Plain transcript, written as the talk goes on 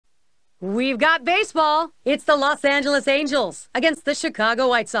We've got baseball. It's the Los Angeles Angels against the Chicago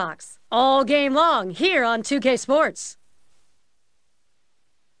White Sox. All game long here on 2K Sports.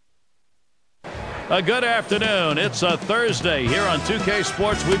 A good afternoon. It's a Thursday here on 2K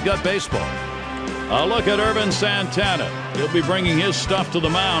Sports. We've got baseball. A look at Ervin Santana. He'll be bringing his stuff to the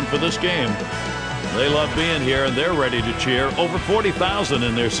mound for this game. They love being here, and they're ready to cheer. Over 40,000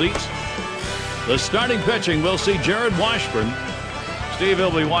 in their seats. The starting pitching, we'll see Jared Washburn. Steve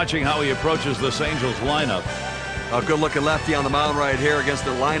will be watching how he approaches this Angels lineup. A good-looking lefty on the mound right here against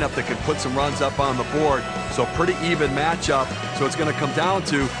their lineup that can put some runs up on the board. So pretty even matchup. So it's going to come down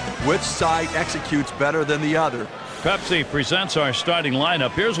to which side executes better than the other. Pepsi presents our starting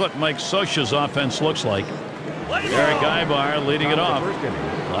lineup. Here's what Mike Scioscia's offense looks like. Eric Ibar leading it off.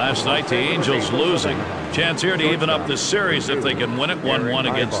 Last night the Angels losing. Chance here to even up this series if they can win it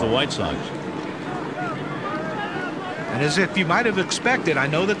 1-1 against the White Sox. And as if you might have expected, I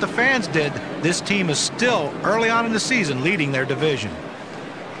know that the fans did, this team is still early on in the season leading their division.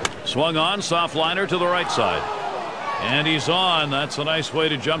 Swung on, soft liner to the right side. And he's on. That's a nice way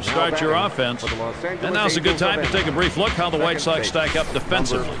to jumpstart your offense. And now's a good time to take a brief look how the White Sox stack up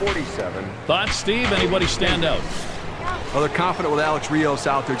defensively. Thoughts, Steve? Anybody stand out? Well, they're confident with Alex Rios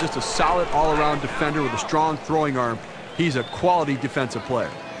out there. Just a solid all-around defender with a strong throwing arm. He's a quality defensive player.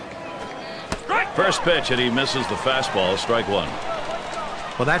 First pitch, and he misses the fastball. Strike one.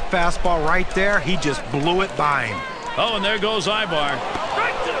 Well, that fastball right there, he just blew it by him. Oh, and there goes Ibar.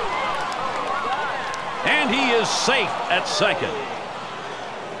 And he is safe at second.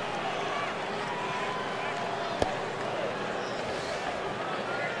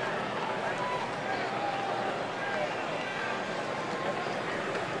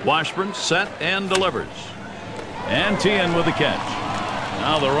 Washburn set and delivers. And Tien with the catch.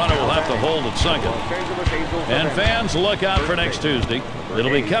 Now the runner will have to hold at second. And fans, look out for next Tuesday.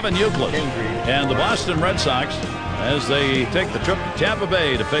 It'll be Kevin Youkilis and the Boston Red Sox as they take the trip to Tampa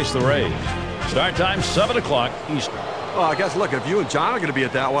Bay to face the Rays. Start time 7 o'clock Eastern. Well, I guess, look, if you and John are going to be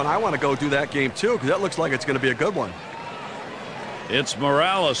at that one, I want to go do that game too, because that looks like it's going to be a good one. It's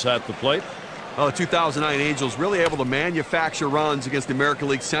Morales at the plate. Well, the 2009 Angels really able to manufacture runs against the American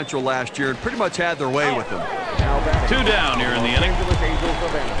League Central last year and pretty much had their way with them. 2 down here in the inning.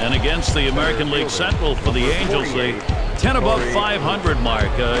 And against the American League Central for the Angels, they 10 above 500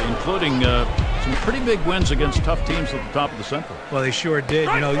 mark, including some pretty big wins against tough teams at the top of the Central. Well, they sure did.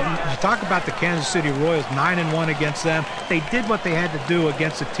 You know, you talk about the Kansas City Royals, 9-1 against them. They did what they had to do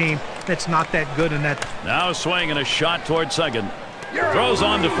against a team that's not that good in that. Now a swing and a shot toward second. Throws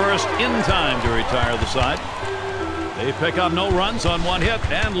on to first in time to retire the side. They pick up no runs on one hit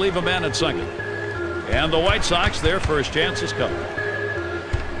and leave a man at second. And the White Sox, their first chance is covered.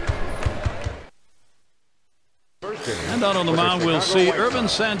 And out on the mound, we'll see Ervin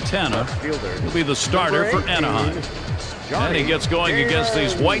Santana. He'll be the starter for Anaheim. And he gets going against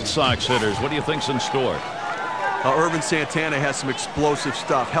these White Sox hitters. What do you think's in store? Ervin Santana has some explosive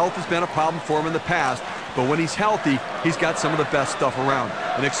stuff. Health has been a problem for him in the past, but when he's healthy, he's got some of the best stuff around.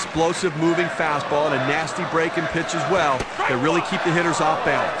 An explosive moving fastball and a nasty breaking pitch as well that really keep the hitters off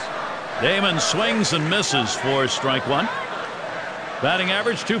balance. Damon swings and misses for strike one. Batting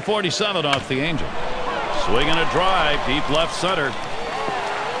average 247 off the Angel. Swinging a drive deep left center.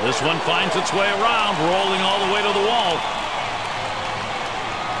 This one finds its way around, rolling all the way to the wall.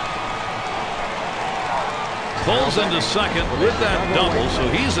 Pulls into second with that double, so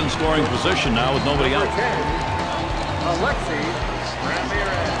he's in scoring position now with nobody out.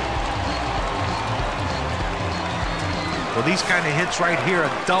 Well, these kind of hits right here,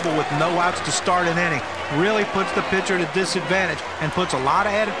 a double with no outs to start an inning, really puts the pitcher at a disadvantage and puts a lot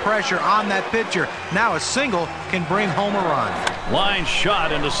of added pressure on that pitcher. Now a single can bring home a run. Line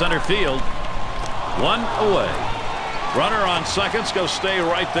shot into center field. One away. Runner on seconds, go stay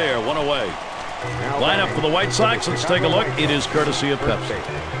right there. One away. Lineup for the White Sox. Let's take a look. It is courtesy of Pepsi.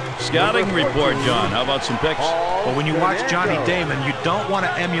 Scouting report, John. How about some picks? Well, when you watch Johnny Damon, you don't want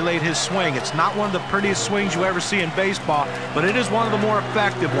to emulate his swing. It's not one of the prettiest swings you ever see in baseball, but it is one of the more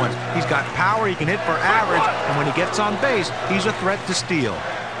effective ones. He's got power. He can hit for average, and when he gets on base, he's a threat to steal.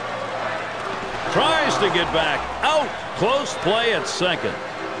 Tries to get back. Out. Close play at second.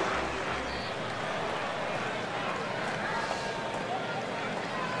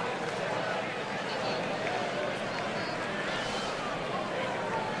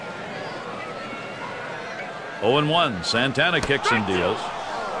 Oh and 1. Santana kicks and deals.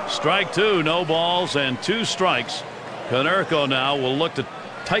 Strike two. No balls and 2 strikes. Konerko now will look to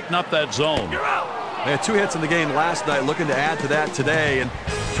tighten up that zone. He had 2 hits in the game last night, looking to add to that today and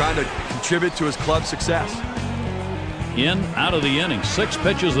trying to contribute to his club's success. in, out of the inning. 6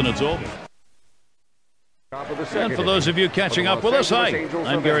 pitches and it's over. And for those of you catching up with us, hi,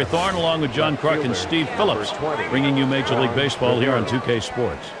 I'm Gary Thorne along with John Kruk and Steve Phillips, bringing you Major League Baseball here on 2K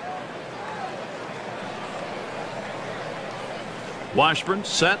Sports. Washburn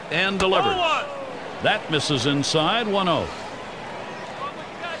set and delivers. That misses inside. 1-0.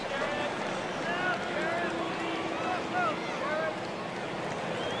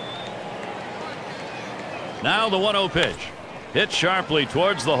 Now the 1-0 pitch. Hit sharply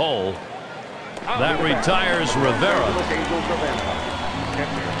towards the hole. That retires Rivera.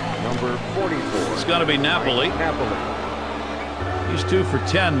 Number 44. It's got to be Napoli. He's 2 for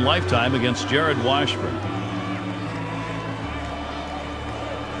 10 lifetime against Jared Washburn.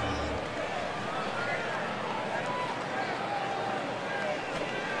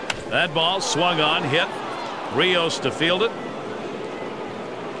 That ball swung on, hit. Rios to field it.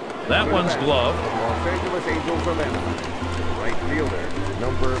 That one's gloved. Los Angeles Angels of Anaheim. Right fielder,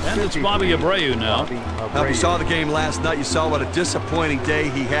 number 53. And it's Bobby Abreu now. Now, if you saw the game last night, you saw what a disappointing day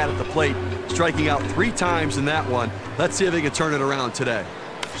he had at the plate, striking out 3 times in that one. Let's see if he can turn it around today.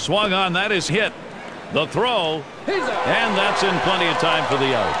 Swung on, that is hit. The throw, and that's in plenty of time for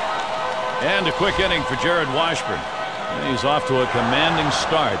the out. And a quick inning for Jared Washburn. And he's off to a commanding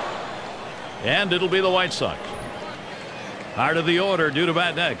start. And it'll be the White Sox. Heart of the order, due to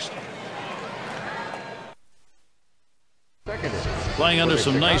bat next. Playing under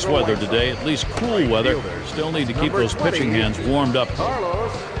some nice weather today, at least cool weather. Still need to keep those pitching hands warmed up.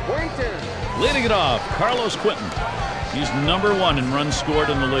 Leading it off, Carlos Quentin. He's number 1 in runs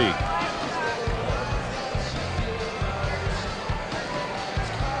scored in the league.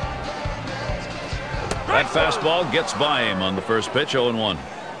 That fastball gets by him on the first pitch, 0-1.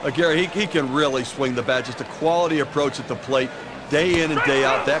 Gary, he can really swing the bat. Just a quality approach at the plate, day in and day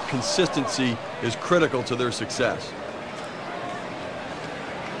out. That consistency is critical to their success.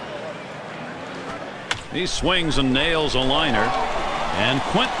 He swings and nails a liner, and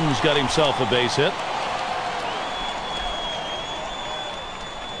Quentin's got himself a base hit.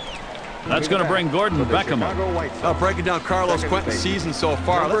 That's going to bring Gordon Beckham up. Now breaking down Carlos Quentin's season so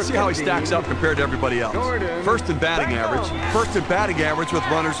far, let's see how he stacks up compared to everybody else. First in batting average with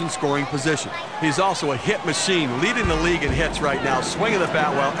runners in scoring position. He's also a hit machine, leading the league in hits right now, swinging the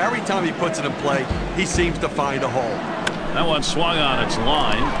bat well. Every time he puts it in play, he seems to find a hole. That one swung on its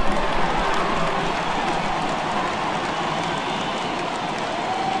line.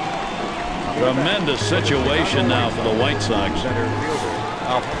 Tremendous situation now for the White Sox.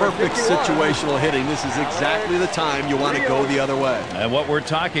 Perfect situational hitting. This is exactly the time you want to go the other way. And what we're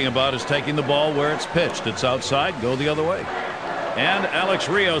talking about is taking the ball where it's pitched. It's outside, go the other way. And Alex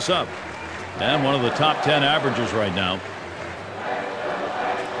Rios up. And one of the top 10 averages right now.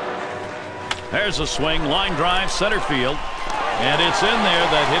 There's a swing, line drive, center field. And it's in there.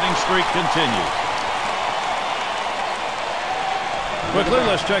 That hitting streak continues. Quickly,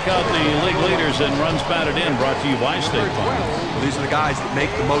 let's check out the league leaders in runs batted in, brought to you by State Farm. Well, these are the guys that make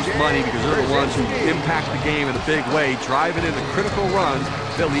the most money because they're the ones who impact the game in a big way, driving into critical runs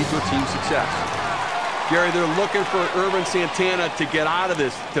that lead to a team's success. Gary, they're looking for Ervin Santana to get out of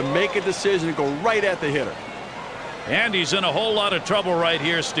this, to make a decision and go right at the hitter. And he's in a whole lot of trouble right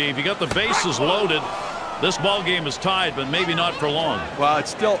here, Steve. You got the bases loaded. This ball game is tied, but maybe not for long. Well,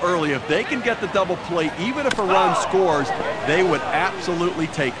 it's still early. If they can get the double play, even if a run scores, they would absolutely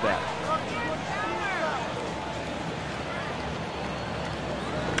take that.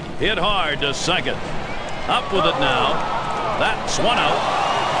 Hit hard to second. Up with it now. That's 1 out.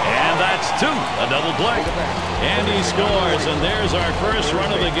 And that's 2. A double play. And he scores. And there's our first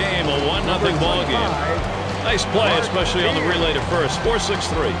run of the game. A 1-0 ball game. Nice play, especially on the relay to first.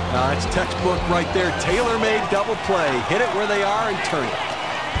 4-6-3. It's textbook right there. Tailor-made double play. Hit it where they are and turn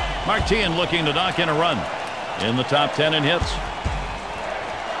it. Martin looking to knock in a run. In the top 10 in hits.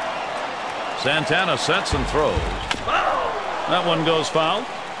 Santana sets and throws. That one goes foul.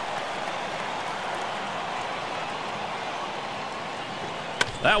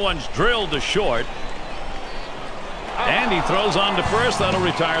 That one's drilled to short. And he throws on to first. That'll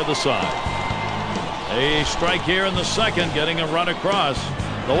retire the side. A strike here in the second, getting a run across.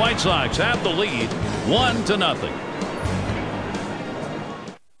 The White Sox have the lead, 1-0.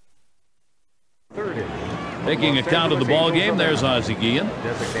 Taking account of the ball game, there's Ozzie Guillen.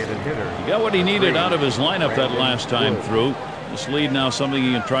 He got what he needed out of his lineup that last time through. This lead now something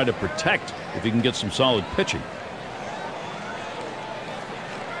he can try to protect if he can get some solid pitching.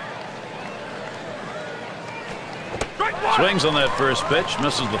 Swings on that first pitch,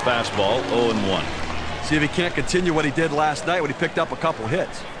 misses the fastball, 0-1. See if he can't continue what he did last night when he picked up a couple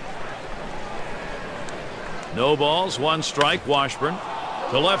hits. No balls, 1 strike. Washburn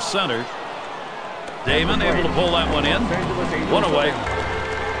to left center. Damon able to pull that one in. 1 away.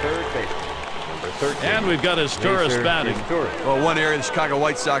 Third base. Number 13. And we've got his tourist batting. Well, one area the Chicago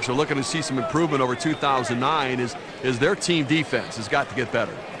White Sox are looking to see some improvement over 2009 is their team defense has got to get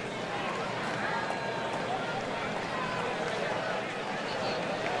better.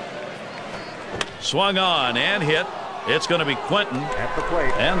 Swung on and hit. It's going to be Quentin, At the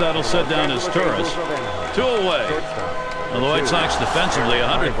plate. and that'll sit down his tourist. 2 away. Well, the White Sox defensively,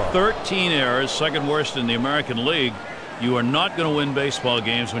 113 errors, second worst in the American League. You are not going to win baseball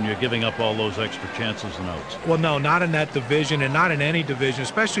games when you're giving up all those extra chances and outs. Well, no, not in that division and not in any division,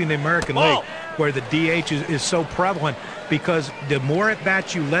 especially in the American League, where the DH is so prevalent, because the more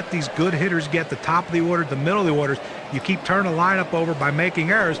at-bats you let these good hitters get, the top of the order, the middle of the orders, you keep turning the lineup over by making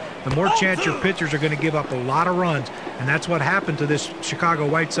errors, the more chance your pitchers are going to give up a lot of runs. And that's what happened to this Chicago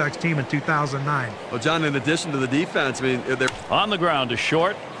White Sox team in 2009. Well, John, in addition to the defense, I mean, they're On the ground to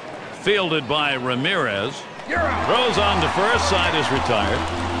short, fielded by Ramirez. Throws on to first, side is retired.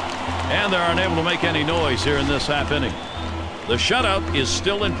 And they're unable to make any noise here in this half inning. The shutout is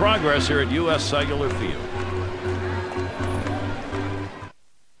still in progress here at U.S. Cellular Field.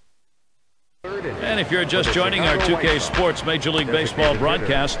 And if you're just joining our 2K Sports Major League Baseball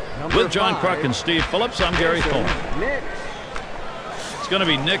broadcast with John Kruk and Steve Phillips, I'm Gary Thorne. It's going to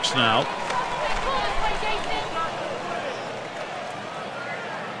be Nix now.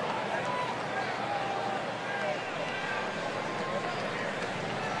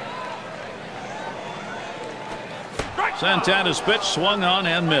 Santana's pitch swung on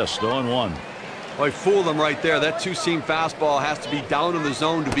and missed. 0-1. Well, he fooled him right there. That two-seam fastball has to be down in the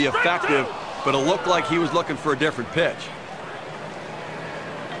zone to be effective, but it looked like he was looking for a different pitch.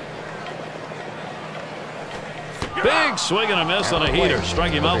 Big swing and a miss on a heater.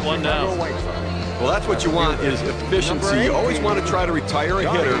 Strike him out, 1 down. Well, that's what you want, is efficiency. You always want to try to retire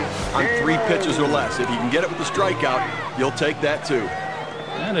a hitter on 3 pitches or less. If you can get it with a strikeout, you'll take that too.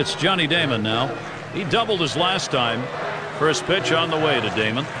 And it's Johnny Damon now. He doubled his last time. First pitch on the way to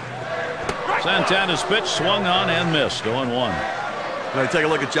Damon. Santana's pitch swung on and missed. 0-1. Now take a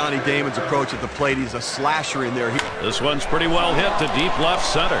look at Johnny Damon's approach at the plate. He's a slasher in there. This one's pretty well hit to deep left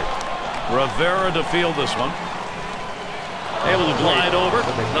center. Rivera to field this one. Able to glide over.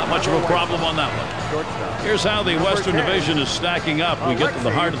 Not much of a problem on that one. Here's how the Western Division is stacking up. We get to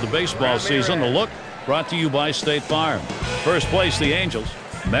the heart of the baseball season. The Look brought to you by State Farm. First place, the Angels.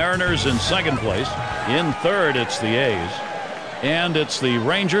 Mariners in second place. In third, it's the A's. And it's the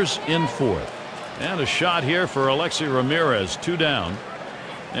Rangers in fourth. And a shot here for Alexi Ramirez, 2 down.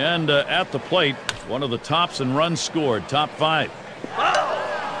 And at the plate, one of the tops in runs scored, top 5.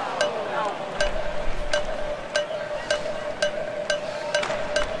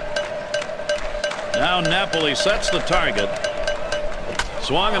 Now Napoli sets the target.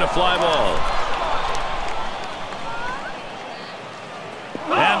 Swung and a fly ball.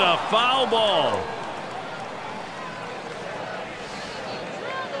 And a foul ball.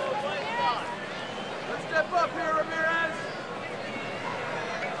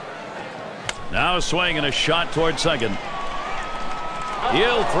 Now a swing and a shot toward second.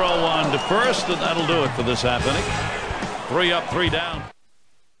 He'll throw one to first, and that'll do it for this half inning. 3 up, 3 down.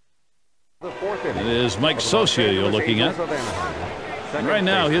 It is Mike Socia you're looking at. And right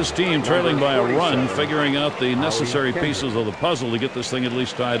now his team trailing by a run, figuring out the necessary pieces of the puzzle to get this thing at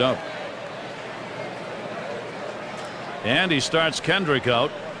least tied up. And he starts Kendrick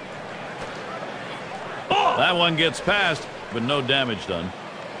out. That one gets past, but no damage done.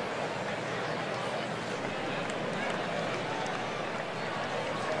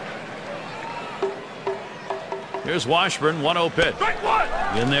 Here's Washburn, 1-0 pitch.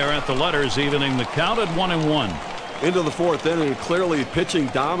 In there at the letters, evening the count at 1-1. Into the 4th inning, clearly pitching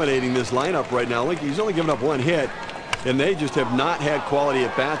dominating this lineup right now. He's only given up 1 hit, and they just have not had quality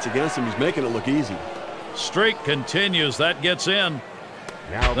at bats against him. He's making it look easy. Streak continues. That gets in.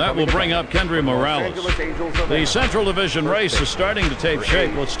 That will bring up Kendry Morales. The Central Division race is starting to take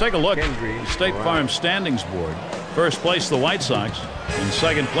shape. Let's take a look at the State Farm standings board. First place, the White Sox. In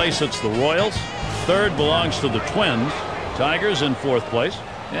second place, it's the Royals. Third belongs to the Twins. Tigers in 4th place.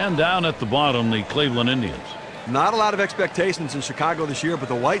 And down at the bottom, the Cleveland Indians. Not a lot of expectations in Chicago this year, but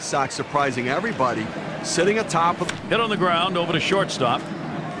the White Sox surprising everybody, sitting atop of. Hit on the ground over to shortstop.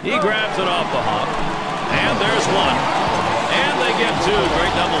 He grabs it off the hop. And there's one. And they get 2.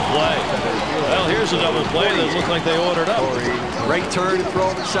 Great double play. Well, here's a double play that looked like they ordered up. Great turn and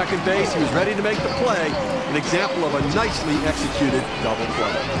throw to second base. He was ready to make the play. An example of a nicely executed double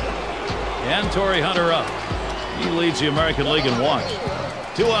play. And Torrey Hunter up. He leads the American League in walks.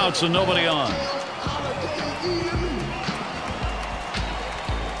 2 outs and nobody on.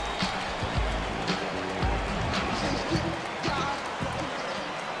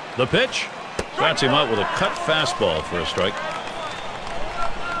 The pitch starts him out with a cut fastball for a strike.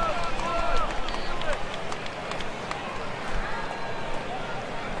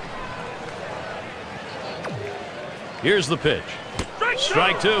 Here's the pitch.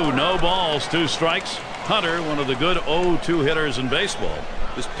 Strike two. No balls, 2 strikes. Hunter, one of the good 0-2 hitters in baseball.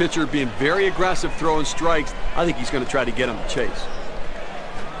 This pitcher being very aggressive, throwing strikes. I think he's going to try to get him to chase.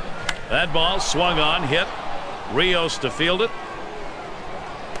 That ball swung on, hit. Rios to field it.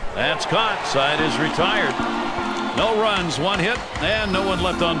 That's caught. Side is retired. No runs, 1 hit, and no one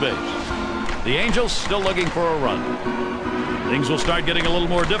left on base. The Angels still looking for a run. Things will start getting a little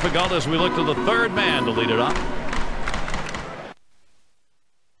more difficult as we look to the 3rd man to lead it off.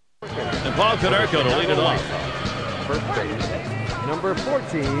 And Paul Konerko to lead it off. First base, number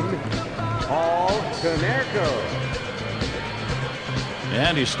 14, Paul Konerko.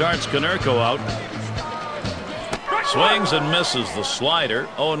 And he starts Konerko out. Swings and misses the slider.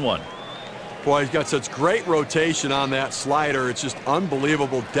 0-1. Boy, he's got such great rotation on that slider. It's just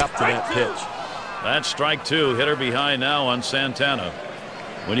unbelievable depth to that pitch. That's strike 2. Hitter behind now on Santana.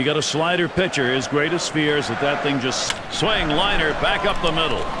 When you got a slider pitcher, his greatest fear is that thing just swing liner back up the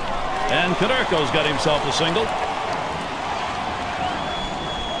middle. And Konerko's got himself a single.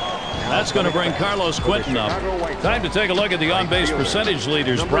 That's going to bring Carlos Quentin up. Time to take a look at the on-base percentage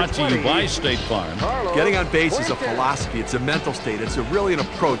leaders brought to you by State Farm. Getting on base is a philosophy. It's a mental state. It's really an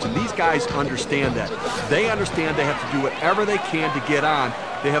approach, and these guys understand that. They understand they have to do whatever they can to get on.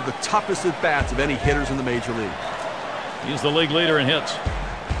 They have the toughest at-bats of any hitters in the major league. He's the league leader in hits.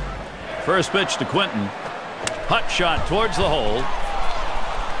 First pitch to Quentin. Hot shot towards the hole.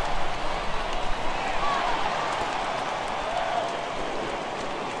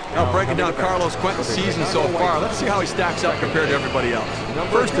 Now breaking down Carlos Quentin's season so far, let's see how he stacks up compared to everybody else.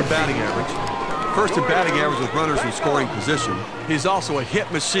 First in batting average. First in batting average with runners in scoring position. He's also a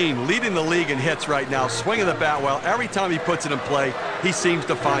hit machine, leading the league in hits right now, swinging the bat well. Every time he puts it in play, he seems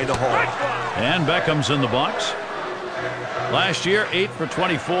to find a hole. And Beckham's in the box. Last year, 8 for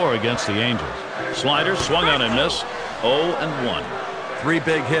 24 against the Angels. Slider swung on and missed. 0-1. 3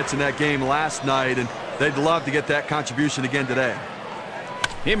 big hits in that game last night, and they'd love to get that contribution again today.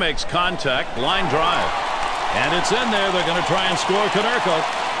 He makes contact, line drive. And it's in there. They're going to try and score Konerko.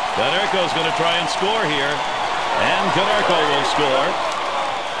 Konerko's going to try and score here. And Konerko will score.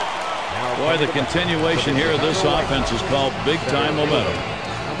 Boy, the continuation here of this offense is called big-time momentum.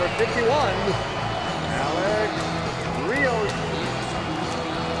 Number 51, Alex Rios.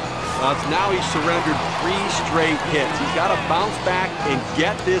 Now he's surrendered 3 straight hits. He's got to bounce back and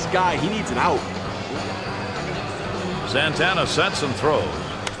get this guy. He needs an out. Santana sets and throws.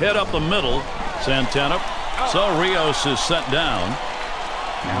 Hit up the middle. Santana. So Rios is set down.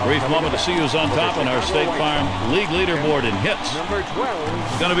 Brief moment to see who's on top on our State Farm league leaderboard in hits. Number 12.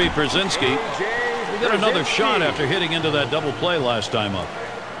 It's going to be Brzezinski. He got another shot after hitting into that double play last time up.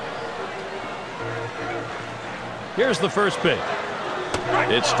 Here's the first pitch.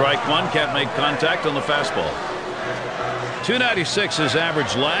 It's strike 1. Can't make contact on the fastball. 296 his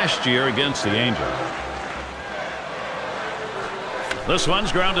average last year against the Angels. This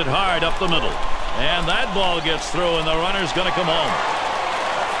one's grounded hard up the middle. And that ball gets through, and the runner's going to come home.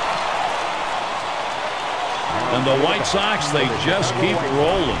 And the White Sox, they just keep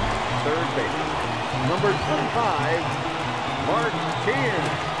rolling. Third base, number 25, Mark Keane.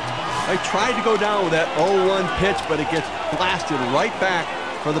 They tried to go down with that 0-1 pitch, but it gets blasted right back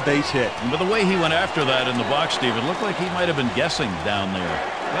for the base hit. But the way he went after that in the box, Steve, it looked like he might have been guessing down there.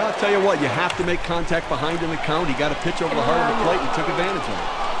 Well, I'll tell you what, you have to make contact behind in the count. He got a pitch over the heart of the plate and took advantage of it.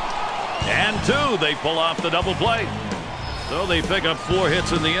 And 2, they pull off the double play. So they pick up 4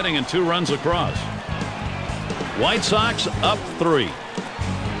 hits in the inning and 2 runs across. White Sox up 3.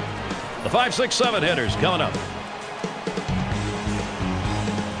 The 5, 6, 7 hitters coming up.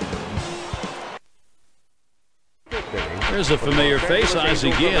 There's a familiar face,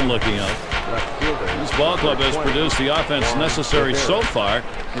 Ozzie Guillen looking up. This ball club has produced the offense necessary so far.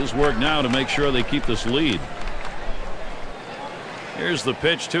 His work now to make sure they keep this lead. Here's the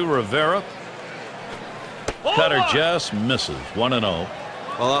pitch to Rivera. Cutter just misses. 1-0.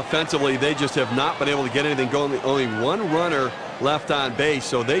 Well, offensively, they just have not been able to get anything going. Only 1 runner left on base,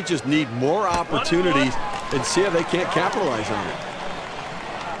 so they just need more opportunities and see if they can't capitalize on it.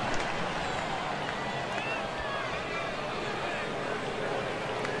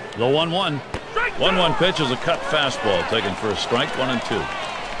 The 1-1. 1-1 pitch is a cut fastball taken for a strike. 1-2.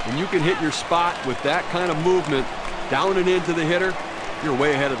 When you can hit your spot with that kind of movement down and into the hitter, you're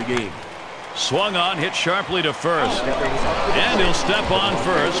way ahead of the game. Swung on, hit sharply to first. And he'll step on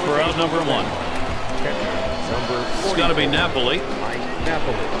first for out number 1. Number 44. It's got to be Napoli. Mike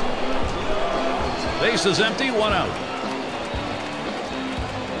Napoli. Base is empty, 1 out.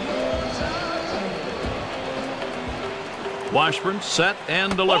 Washburn set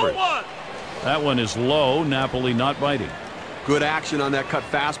and delivers. That one is low. Napoli not biting. Good action on that cut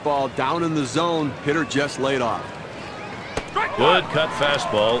fastball down in the zone. Hitter just laid off. Good cut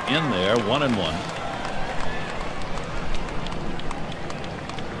fastball in there, 1-1.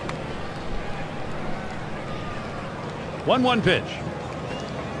 One pitch.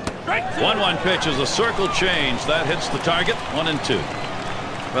 1-1 pitch is a circle change that hits the target. 1-2.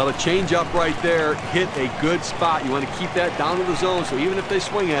 Well, the changeup right there hit a good spot. You want to keep that down in the zone, so even if they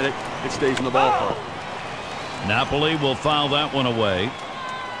swing at it, it stays in the ballpark. Napoli will foul that one away.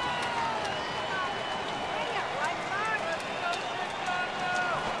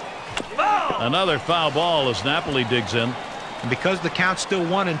 Another foul ball as Napoli digs in. And because the count's still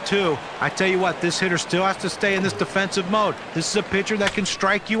 1-2, I tell you what, this hitter still has to stay in this defensive mode. This is a pitcher that can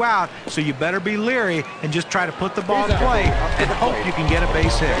strike you out, so you better be leery and just try to put the ball in play and hope you can get a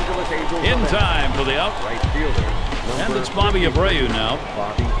base hit. In time for the out. Right fielder. And it's Bobby Abreu now.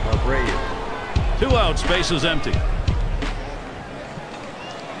 Bobby Abreu. 2 outs, base is empty.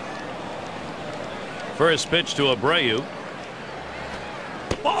 First pitch to Abreu.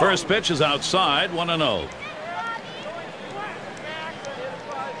 First pitch is outside, 1-0.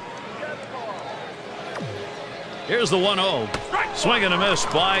 Here's the 1-0. Swing and a miss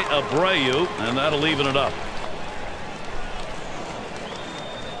by Abreu, and that'll even it up.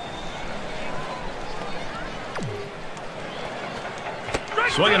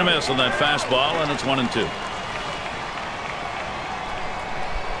 Swing and a miss on that fastball, and it's 1-2.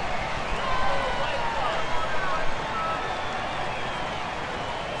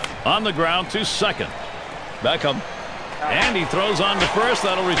 On the ground to second. Beckham. And he throws on to first.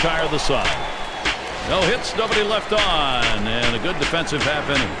 That'll retire the side. No hits, nobody left on, and a good defensive half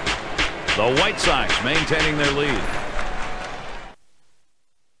inning. The White Sox maintaining their lead.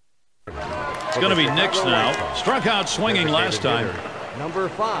 It's going to be Nix now. Struck out swinging last time. Number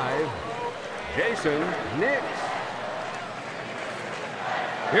 5, Jason Nix.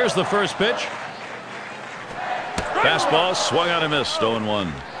 Here's the first pitch. Fastball swung out and missed.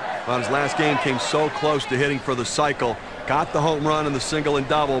 0-1. Well, his last game came so close to hitting for the cycle. Got the home run and the single and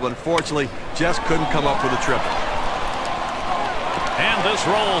double, but unfortunately just couldn't come up with a triple. And this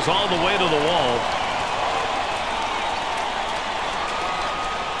rolls all the way to the wall.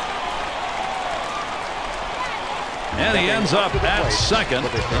 And he ends up at second.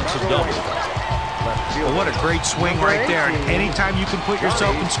 That's a double. Well, what a great swing right there. And anytime you can put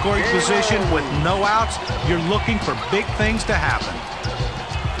yourself in scoring position with no outs, you're looking for big things to happen.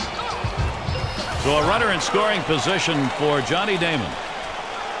 So a runner in scoring position for Johnny Damon.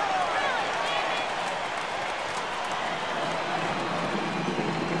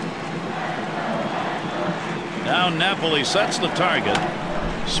 Now Napoli sets the target.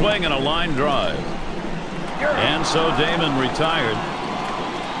 Swing and a line drive. And so Damon retired.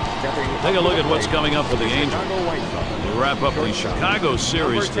 Take a look at what's coming up for the Angels. We'll wrap up the Chicago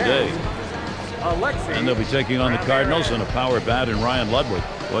series today. And they'll be taking on the Cardinals and a power bat in Ryan Ludwig.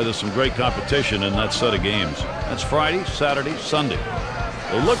 Boy, there's some great competition in that set of games. That's Friday, Saturday, Sunday.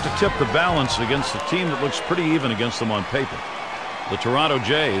 They'll look to tip the balance against a team that looks pretty even against them on paper. The Toronto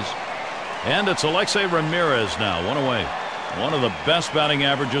Jays. And it's Alexei Ramirez now, one away. One of the best batting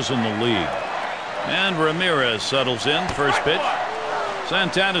averages in the league. And Ramirez settles in. First pitch.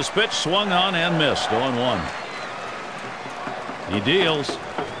 Santana's pitch swung on and missed. 0-1. He deals.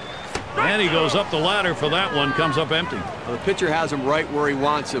 And he goes up the ladder for that one. Comes up empty. Well, the pitcher has him right where he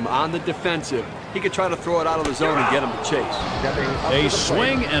wants him, on the defensive. He could try to throw it out of the zone and get him to chase. A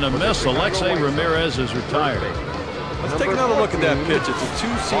swing and a miss. Alexei Ramirez is retired. Let's take another look at that pitch. It's a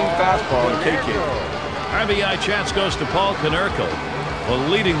two-seam fastball in KK. RBI chance goes to Paul Konerko,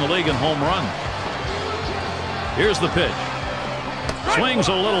 leading the league in home runs. Here's the pitch. Swings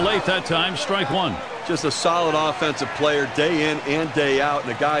a little late that time. Strike one. Just a solid offensive player day in and day out,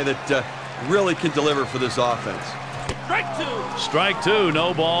 and a guy that really can deliver for this offense. Strike two. Strike two.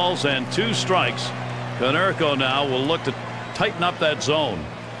 No balls and 2 strikes. Konerko now will look to tighten up that zone.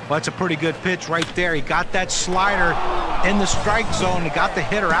 Well, that's a pretty good pitch right there. He got that slider in the strike zone. He got the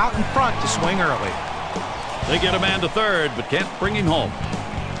hitter out in front to swing early. They get a man to third, but can't bring him home.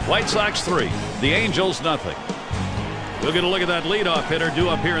 White Sox 3. The Angels nothing. We'll get a look at that leadoff hitter due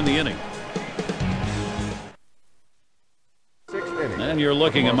up here in the inning. And you're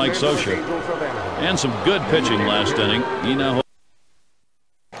looking at Mike Scioscia. And some good pitching last inning. He now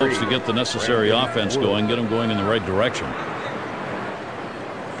hopes to get the necessary offense going, get them going in the right direction.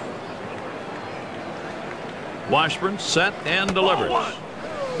 Washburn set and delivers.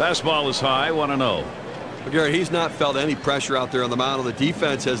 Fastball is high, 1-0. Well, Gary, he's not felt any pressure out there on the mound. The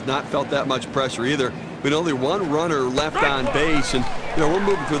defense has not felt that much pressure either. With only one runner left on base, and we're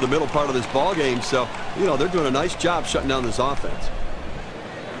moving through the middle part of this ball game, so they're doing a nice job shutting down this offense.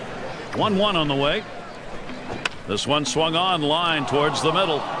 1-1 on the way. This one swung on line towards the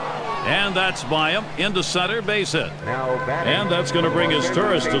middle, and that's by him into center, base hit. And that's going to bring his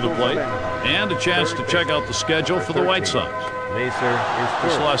Turris to the plate, and a chance to check out the schedule for the White Sox.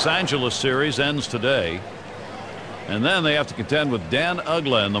 This Los Angeles series ends today, and then they have to contend with Dan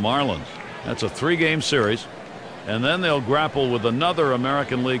Uggla and the Marlins. That's a 3-game series, and then they'll grapple with another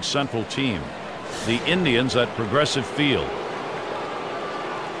American League Central team, the Indians at Progressive Field.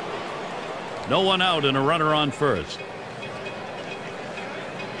 No one out and a runner on first.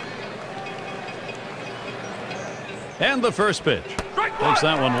 And the first pitch. Takes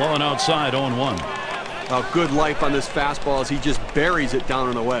that one low and outside, 0-1. A good life on this fastball as he just buries it down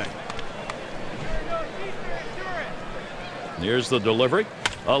and away. Here's the delivery.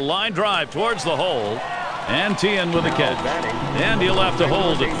 A line drive towards the hole. And Tien with a catch. And he'll have to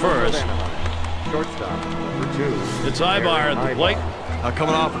hold at first. It's Ibar at the plate.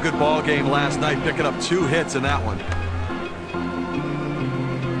 Coming off a good ball game last night, picking up 2 hits in that one.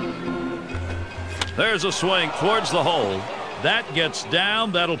 There's a swing towards the hole. That gets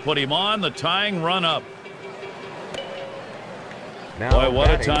down. That'll put him on the tying run up. Boy, what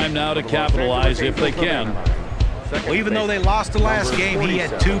a time now to capitalize if they can. Well, even though they lost the last game, he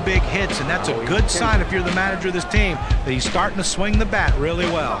had 2 big hits, and that's a good sign if you're the manager of this team, that he's starting to swing the bat really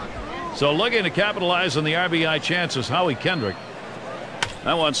well. So looking to capitalize on the RBI chances, Howie Kendrick.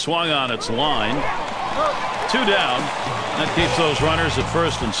 That one swung on its line. 2 down. That keeps those runners at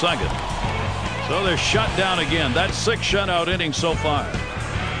first and second. So they're shut down again. That's 6 shutout innings so far.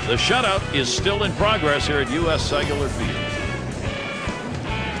 The shutout is still in progress here at U.S. Cellular Field.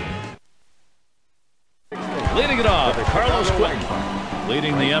 Leading it off, Carlos Quentin,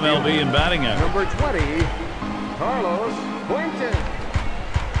 leading the MLB in batting average. Number 20, Carlos Quentin.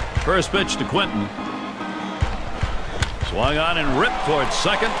 First pitch to Quentin. Swung on and ripped towards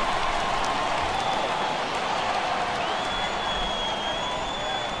second.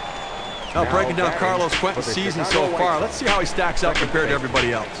 Now breaking down Carlos Quentin's season so far, let's see how he stacks up compared to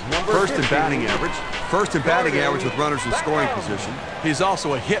everybody else. First in batting average. First in batting average with runners in scoring position. He's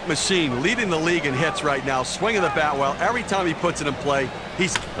also a hit machine, leading the league in hits right now, swinging the bat well. Every time he puts it in play,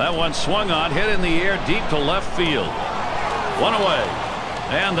 he's... That one swung on, hit in the air deep to left field. 1 away.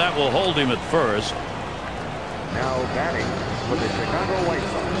 And that will hold him at first. Now batting for the Chicago White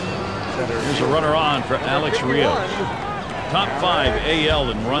Sox. There's a runner on for Alex Rios. Top 5 AL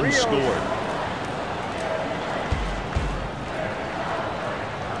in runs scored.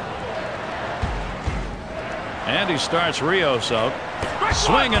 And he starts Rios out.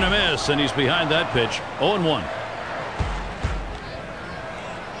 Swing and a miss, and he's behind that pitch. 0-1.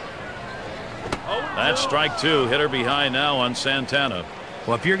 That's strike 2. Hitter behind now on Santana.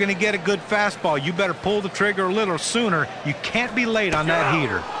 Well, if you're going to get a good fastball, you better pull the trigger a little sooner. You can't be late on that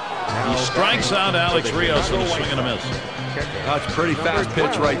heater. He strikes out Alex Rios with a swing and a miss. That's a pretty fast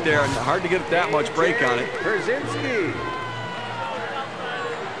pitch right there, and hard to get that much break on it. Brzezinski.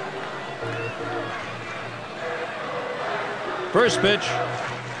 First pitch.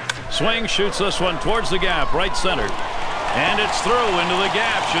 Swing, shoots this one towards the gap, right center. And it's through into the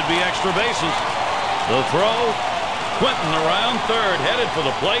gap. Should be extra bases. The throw. Quentin around third, headed for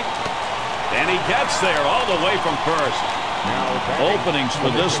the plate. And he gets there all the way from first. Openings for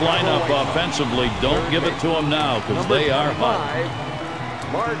this lineup offensively, don't give it to them now because they are hot.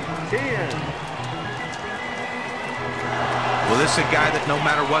 Well, this is a guy that no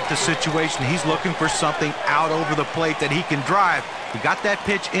matter what the situation, he's looking for something out over the plate that he can drive. He got that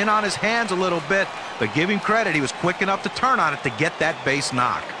pitch in on his hands a little bit, but give him credit, he was quick enough to turn on it to get that base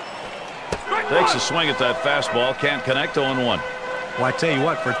knock. Takes a swing at that fastball, can't connect. 0-1. Well, I tell you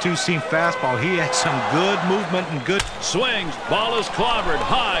what, for a 2-seam fastball, he had some good movement and good swings. Ball is clobbered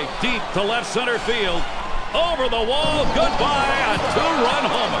high, deep to left center field. Over the wall. Goodbye. A 2-run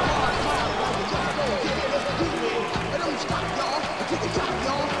homer.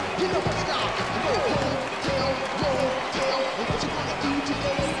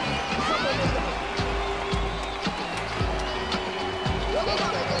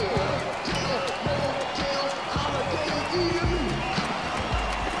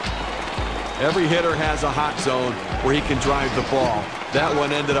 Every hitter has a hot zone where he can drive the ball. That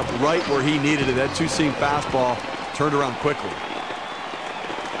one ended up right where he needed it. That 2-seam fastball turned around quickly.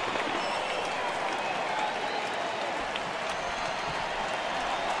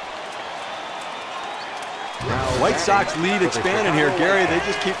 White Sox lead expanding here, Gary. They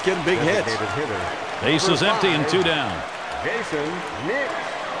just keep getting big hits. Base is empty and 2 down. Jason Nix.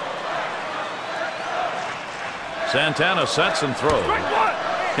 Santana sets and throws.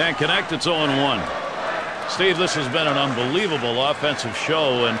 Can't connect. It's 0-1. Steve, this has been an unbelievable offensive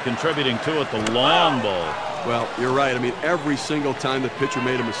show, and contributing to it the long ball. Well, you're right. I mean, every single time the pitcher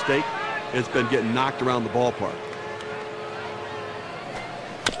made a mistake, it's been getting knocked around the ballpark.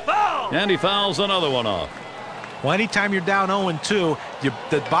 And he fouls another one off. Well, anytime you're down 0-2,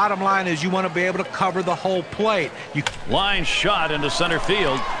 the bottom line is you want to be able to cover the whole plate. Line shot into center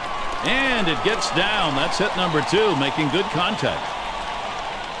field, and it gets down. That's hit number 2, making good contact.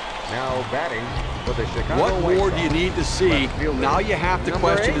 Now batting for the Chicago What White more Sox. do you need to see? Now you have to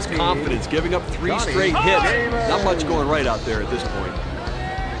question his confidence, giving up 3 straight hits. Not much going right out there at this point.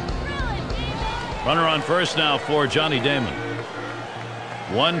 Runner on first now for Johnny Damon.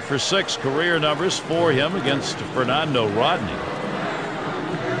 1 for 6 career numbers for him against Fernando Rodney.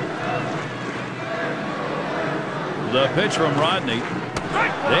 The pitch from Rodney.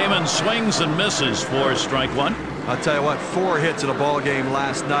 Damon swings and misses for strike 1. I'll tell you what, 4 hits in a ball game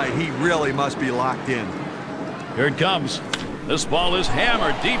last night. He really must be locked in. Here it comes. This ball is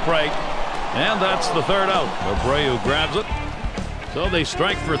hammered deep right, and that's the 3rd out. Abreu grabs it. So they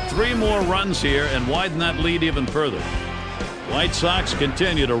strike for 3 more runs here and widen that lead even further. White Sox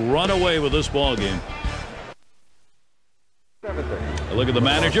continue to run away with this ball game. A look at the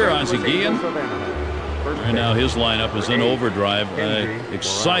manager, Ozzie Guillen. And now his lineup is in overdrive.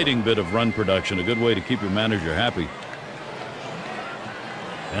 Exciting bit of run production. A good way to keep your manager happy.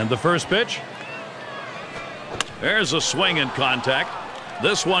 And the first pitch. There's a swing and contact.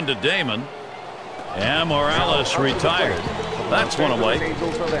 This one to Damon. And Morales retired. That's one away.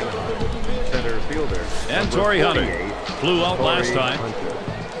 Center fielder. And Torrey Hunter flew out last time.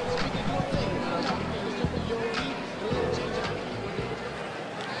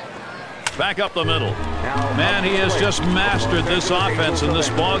 Back up the middle. Man, he has just mastered this offense in this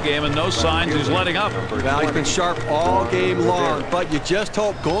ball game, and no signs he's letting up. Well, he's been sharp all game long, but you just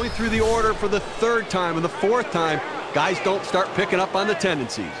hope going through the order for the 3rd time and the 4th time, guys don't start picking up on the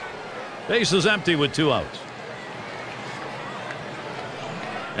tendencies. Base is empty with 2 outs.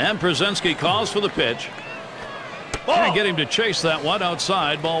 And Przinsky calls for the pitch. Can't get him to chase that one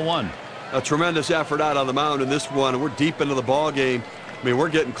outside. Ball 1. A tremendous effort out on the mound in this one, and we're deep into the ball game. I mean, we're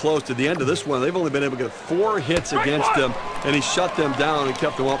getting close to the end of this one. They've only been able to get 4 hits against him, and he shut them down and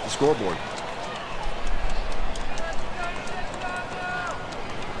kept them off the scoreboard.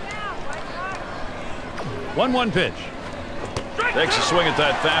 One pitch. Takes a swing at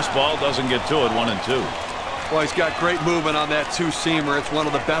that fastball. Doesn't get to it. 1-2. Well, he's got great movement on that 2-seamer. It's one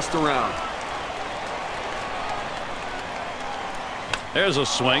of the best around. There's a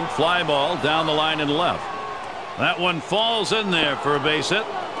swing. Fly ball down the line and left. That one falls in there for a base hit.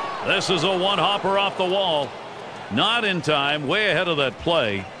 This is a one-hopper off the wall. Not in time. Way ahead of that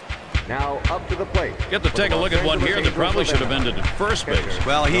play. Now up to the plate. Get to take a look at one here that probably should have ended at first base.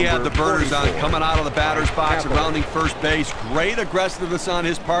 Well, he had the burners on coming out of the batter's box and rounding first base. Great aggressiveness on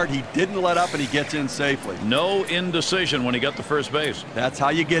his part. He didn't let up, and he gets in safely. No indecision when he got to first base. That's how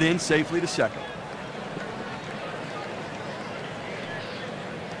you get in safely to second.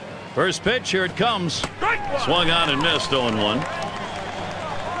 First pitch, here it comes. Swung on and missed. 0-1.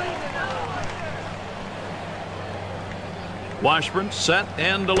 Washburn set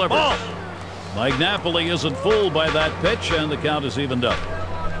and delivers. Mike Napoli isn't fooled by that pitch, and the count is evened up.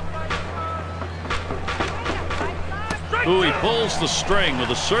 Bowie pulls the string with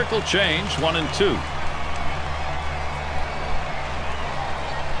a circle change. 1-2.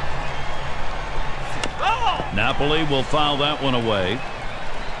 Napoli will foul that one away.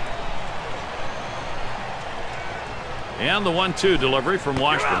 And the 1-2 delivery from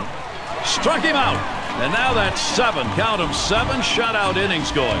Washburn. Struck him out. And now that's 7. Count him, 7 shutout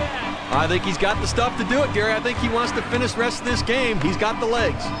innings going. I think he's got the stuff to do it, Gary. I think he wants to finish the rest of this game. He's got the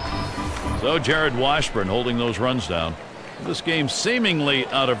legs. So Jared Washburn holding those runs down. This game seemingly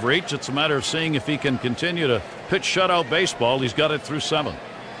out of reach. It's a matter of seeing if he can continue to pitch shutout baseball. He's got it through 7.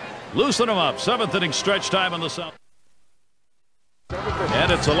 Loosen him up. 7th inning stretch time on the south.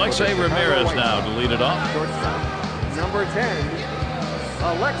 And it's Alexei Ramirez now to lead it off. Number 10,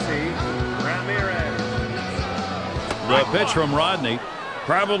 Alexei Ramirez. The pitch from Rodney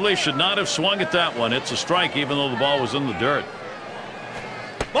probably should not have swung at that one. It's a strike even though the ball was in the dirt.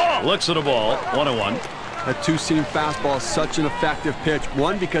 Looks at a ball. 1-1. That 2-seam fastball is such an effective pitch.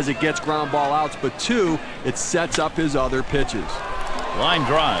 1, because it gets ground ball outs, but 2, it sets up his other pitches. Line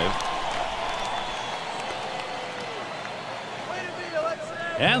drive.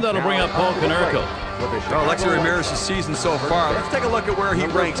 And that'll bring up Paul Konerko. Well, Alexi Ramirez's season so far, let's take a look at where he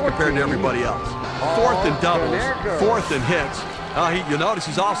ranks compared to everybody else. 4th in doubles, 4th in hits. You'll notice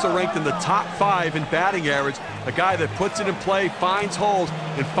he's also ranked in the top 5 in batting average, a guy that puts it in play, finds holes,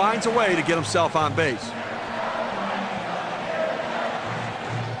 and finds a way to get himself on base.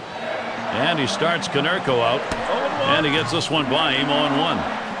 And he starts Konerko out, and he gets this one by him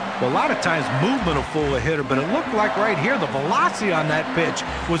 0-1. Well, a lot of times movement will fool a hitter, but it looked like right here the velocity on that pitch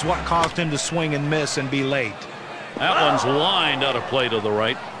was what caused him to swing and miss and be late. That one's lined out of play to the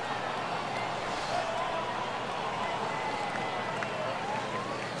right.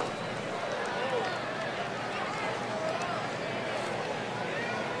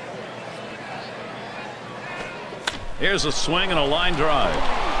 Here's a swing and a line drive.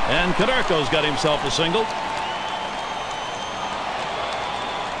 And Konerko's got himself a single.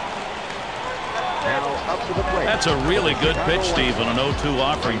 That's a really good pitch, Steve, and an 0-2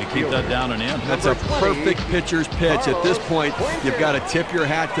 offering to keep that down and in. That's a perfect pitcher's pitch. At this point, you've got to tip your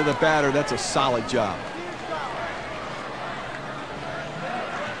hat to the batter. That's a solid job.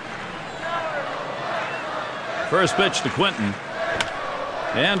 First pitch to Quinton.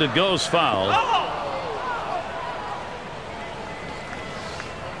 And it goes foul.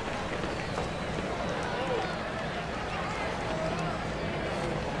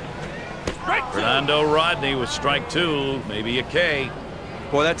 Fernando Rodney with strike 2, maybe a K.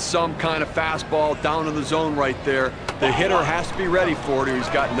 Boy, that's some kind of fastball down in the zone right there. The hitter has to be ready for it or he's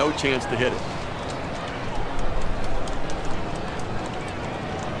got no chance to hit it.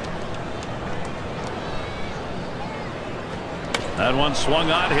 That one swung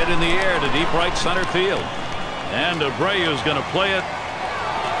on, hit in the air to deep right center field. And Abreu's going to play it.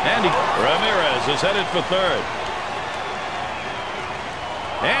 And Ramirez is headed for third.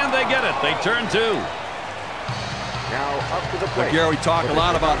 And they get it. They turn 2. Now up to the plate. Gary, we talk a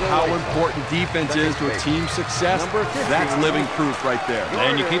lot about how important defense is to a team's success. That's living proof right there.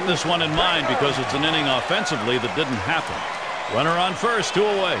 And you keep this one in mind because it's an inning offensively that didn't happen. Runner on first, 2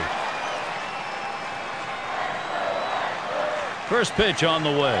 away. First pitch on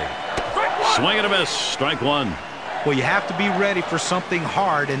the way. Swing and a miss. Strike 1. Well, you have to be ready for something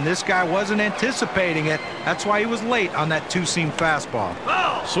hard, and this guy wasn't anticipating it. That's why he was late on that two-seam fastball.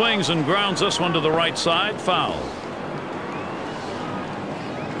 Swings and grounds this one to the right side. Foul.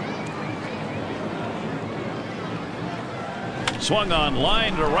 Swung on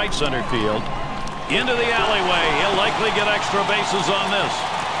line to right center field. Into the alleyway. He'll likely get extra bases on this.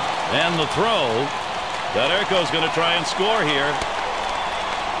 And the throw. Konerko's going to try and score here.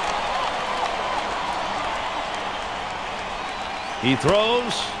 He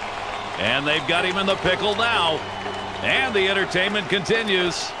throws, and they've got him in the pickle now. And the entertainment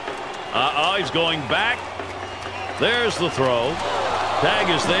continues. He's going back. There's the throw. Tag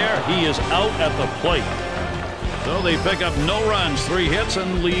is there. He is out at the plate. So they pick up no runs, 3 hits,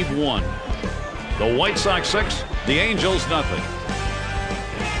 and leave 1. The White Sox 6, the Angels nothing.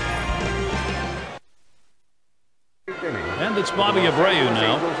 And it's Bobby Abreu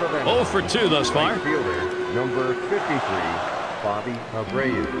now. 0 for 2 thus far. Number 53. Bobby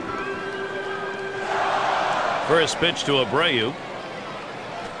Abreu. First pitch to Abreu.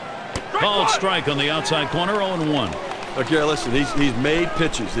 Called strike on the outside corner, 0-1. Okay, listen, he's made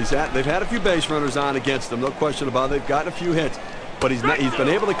pitches. They've had a few base runners on against him, no question about it. They've gotten a few hits, but he's been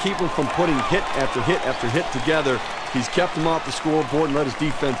able to keep them from putting hit after hit after hit together. He's kept them off the scoreboard and let his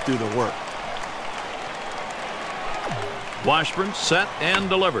defense do the work. Washburn set and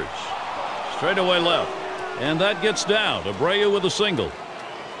delivers. Straight away left. And that gets down. Abreu with a single.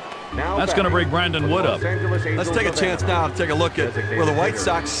 That's going to bring Brandon Wood up. Let's take a chance now to take a look at where the White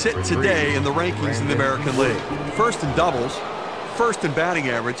Sox sit today in the rankings in the American League. First in doubles, first in batting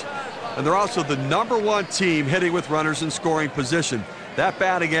average, and they're also the #1 team hitting with runners in scoring position. That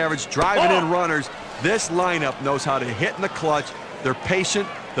batting average, driving in runners, this lineup knows how to hit in the clutch. They're patient,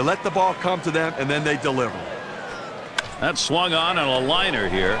 they let the ball come to them, and then they deliver. That swung on a liner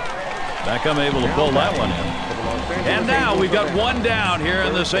here. Beckham able to pull that one in. And now we've got 1 down here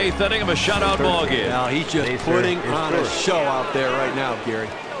in this 8th inning of a shutout ball game. Now he's just putting on a show out there right now, Gary.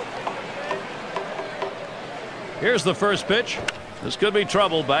 Here's the first pitch. This could be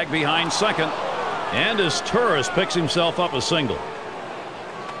trouble back behind second. And as Torres picks himself up a single.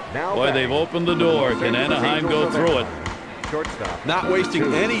 Boy, they've opened the door. Can Anaheim go through it? Not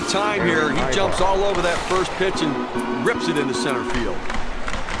wasting any time here. He jumps all over that first pitch and rips it into center field.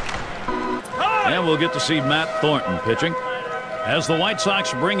 And we'll get to see Matt Thornton pitching as the White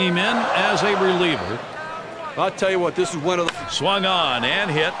Sox bring him in as a reliever. I'll tell you what, this is one of the... Swung on and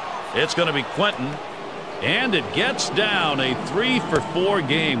hit. It's going to be Quinton. And it gets down. A 3 for 4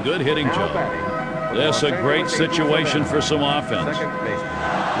 game. Good hitting job. This a great situation for some offense.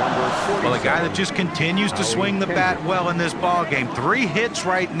 Well, a guy that just continues to swing the bat well in this ball game. 3 hits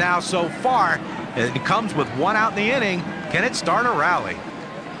right now so far. It comes with 1 out in the inning. Can it start a rally?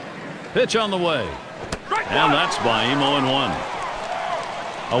 Pitch on the way. And that's by him. 0-1.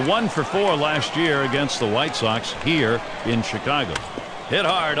 A 1 for 4 last year against the White Sox here in Chicago. Hit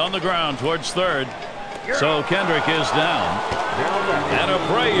hard on the ground towards third. So Kendrick is down. And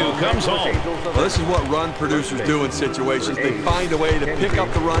Abreu comes home. Well, this is what run producers do in situations. They find a way to pick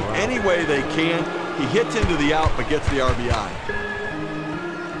up the run any way they can. He hits into the out but gets the RBI.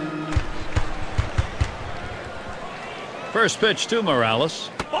 First pitch to Morales.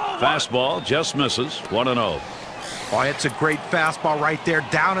 Fastball just misses. 1-0. Oh, it's a great fastball right there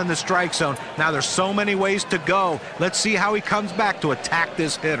down in the strike zone. Now there's so many ways to go. Let's see how he comes back to attack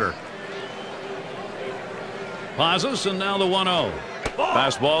this hitter. Pauses, and now the 1-0.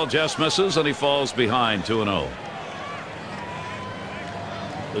 Fastball just misses, and he falls behind. 2-0.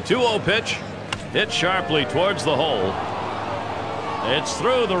 The 2-0 pitch hit sharply towards the hole. It's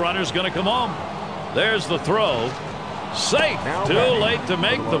through. The runner's going to come home. There's the throw. Safe. Too late to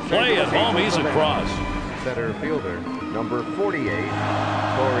make the play at home. He's across. Center fielder, number 48,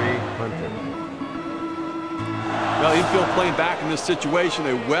 Torrey Hunter. Well, infield playing back in this situation.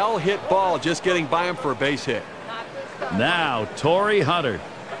 A well-hit ball just getting by him for a base hit. Now Torrey Hunter.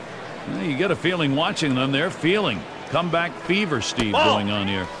 You get a feeling watching them. They're feeling comeback fever, Steve, going on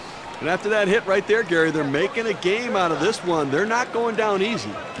here. And after that hit right there, Gary, they're making a game out of this one. They're not going down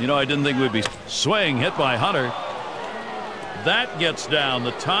easy. You know, I didn't think we'd be swing hit by Hunter. That gets down.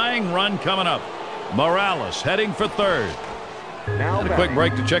 The tying run coming up. Morales heading for third. And a quick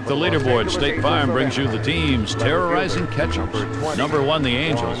break to check the leaderboard. State Farm brings you the teams terrorizing catchers. Number 1, the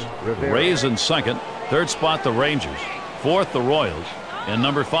Angels. Rays in second. Third spot, the Rangers. Fourth, the Royals. And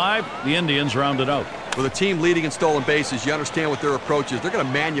number 5, the Indians rounded out. With a team leading in stolen bases, you understand what their approach is. They're going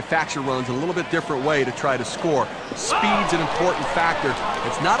to manufacture runs in a little bit different way to try to score. Speed's an important factor.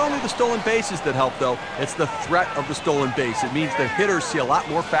 It's not only the stolen bases that help, though. It's the threat of the stolen base. It means the hitters see a lot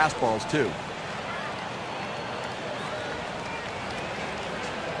more fastballs, too.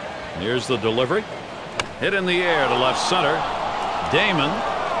 Here's the delivery. Hit in the air to left center. Damon.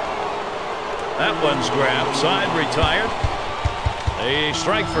 That one's grabbed. Side retired. A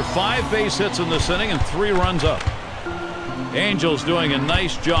strike for 5 base hits in this inning and 3 runs up. Angels doing a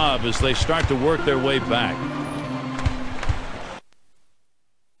nice job as they start to work their way back.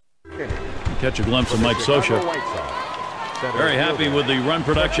 Catch a glimpse of Mike Scioscia. Very happy with the run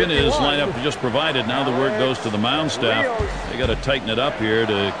production. His lineup just provided. Now the word goes to the mound staff. They got to tighten it up here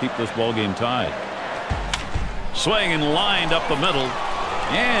to keep this ball game tied. Swing and lined up the middle.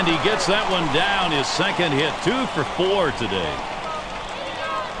 And he gets that one down. His second hit. 2 for 4 today.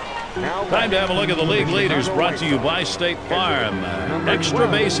 Time to have a look at the league leaders, brought to you by State Farm. Extra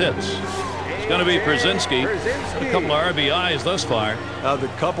base hits. It's going to be Przinsky. A couple of RBIs thus far. The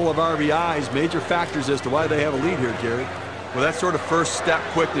couple of RBIs, major factors as to why they have a lead here, Gary. With that sort of first step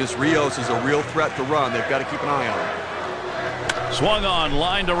quickness, Rios is a real threat to run. They've got to keep an eye on him. Swung on,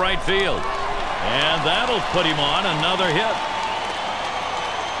 line to right field. And that'll put him on another hit.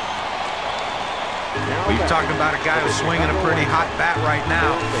 We've talked about a guy who's swinging a pretty hot bat right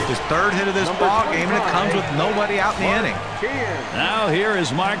now. His 3rd hit of this ball game, and it comes with nobody out in the inning. Now here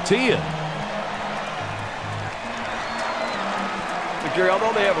is Martia. But Gary,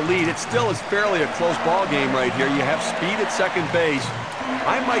 although they have a lead, it still is fairly a close ball game right here. You have speed at second base.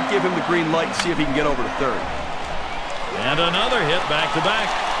 I might give him the green light and see if he can get over to third. And another hit back to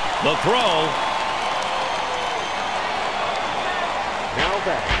back. The throw. Now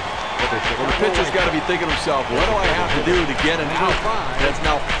back. Well, the pitcher's got to be thinking to himself, what do I have to do to get an out? That's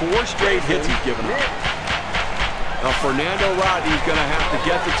now 4 straight hits he's given up. Now, Fernando Rodney's going to have to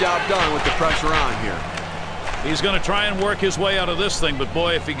get the job done with the pressure on here. He's going to try and work his way out of this thing, but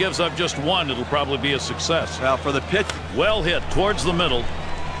boy, if he gives up just 1, it'll probably be a success. Now, for the pitch. Well hit towards the middle.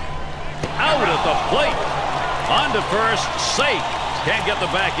 Out at the plate. On to first. Safe. Can't get the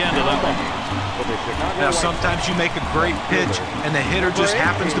back end of that one. Now, sometimes you make a great pitch, and the hitter just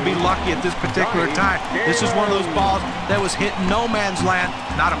happens to be lucky at this particular time. This is one of those balls that was hit in no man's land.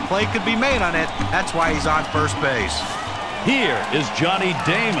 Not a play could be made on it. That's why he's on first base. Here is Johnny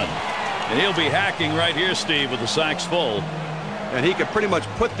Damon. And he'll be hacking right here, Steve, with the sacks full. And he could pretty much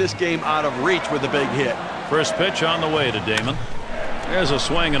put this game out of reach with a big hit. First pitch on the way to Damon. There's a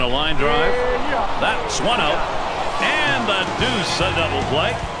swing and a line drive. That's one out. And the deuce, a double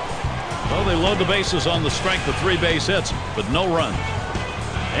play. Well, they load the bases on the strength of 3 base hits, but no runs.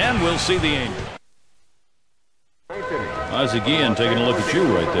 And we'll see the Angels. Ozzie Guillen taking a look at you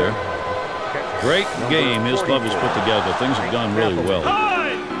right there. Great game his club has put together. Things have gone really well.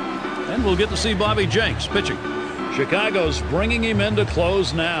 And we'll get to see Bobby Jenks pitching. Chicago's bringing him in to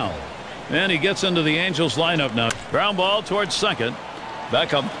close now. And he gets into the Angels lineup now. Ground ball towards second.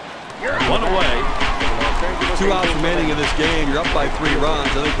 Beckham. One away. 2 outs remaining in this game. You're up by 3 runs.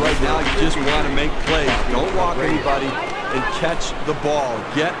 I think right now you just want to make plays. Don't walk anybody and catch the ball.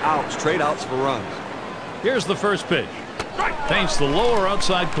 Get outs. Trade outs for runs. Here's the first pitch. Paints the lower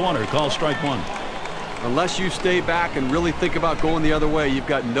outside corner. Call strike 1. Unless you stay back and really think about going the other way, you've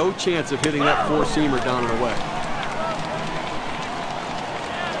got no chance of hitting that 4-seamer down and away.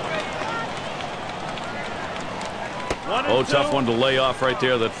 Oh, tough one to lay off right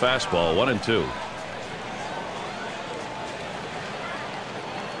there, that fastball. 1-2.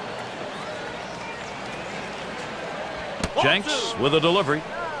 Jenks with a delivery.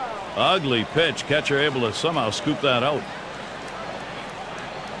 Ugly pitch. Catcher able to somehow scoop that out.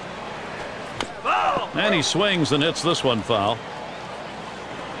 And he swings and hits this one foul.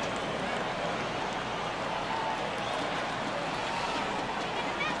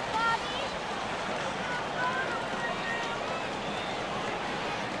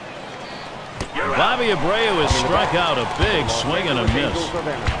 Bobby Abreu has struck out a big swing and a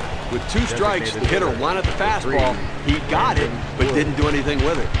miss. With 2 strikes, the hitter wanted the fastball. He got it, but didn't do anything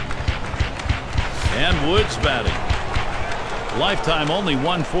with it. And Woods batting. Lifetime only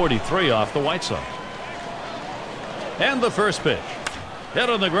 143 off the White Sox. And the first pitch. Hit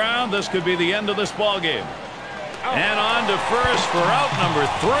on the ground. This could be the end of this ball game. And on to first for out number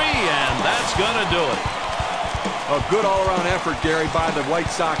 3, and that's going to do it. A good all-around effort, Gary, by the White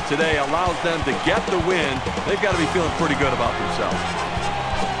Sox today allows them to get the win. They've got to be feeling pretty good about themselves.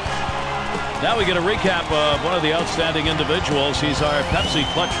 Now we get a recap of one of the outstanding individuals. He's our Pepsi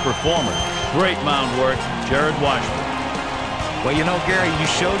clutch performer. Great mound work, Jared Washburn. Well, you know, Gary, he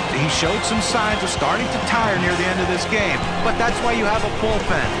showed some signs of starting to tire near the end of this game, but that's why you have a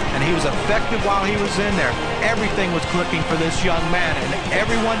bullpen, and he was effective while he was in there. Everything was clicking for this young man, and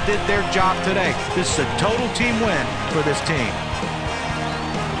everyone did their job today. This is a total team win for this team.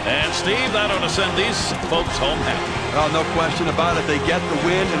 And Steve, that ought to send these folks home happy. Oh, no question about it. They get the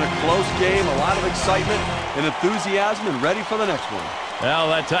win in a close game, a lot of excitement and enthusiasm, and ready for the next one.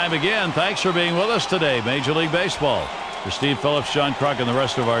 Well, that time again. Thanks for being with us today, Major League Baseball. For Steve Phillips, John Kruk, and the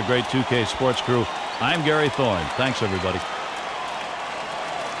rest of our great 2K Sports crew, I'm Gary Thorne. Thanks, everybody.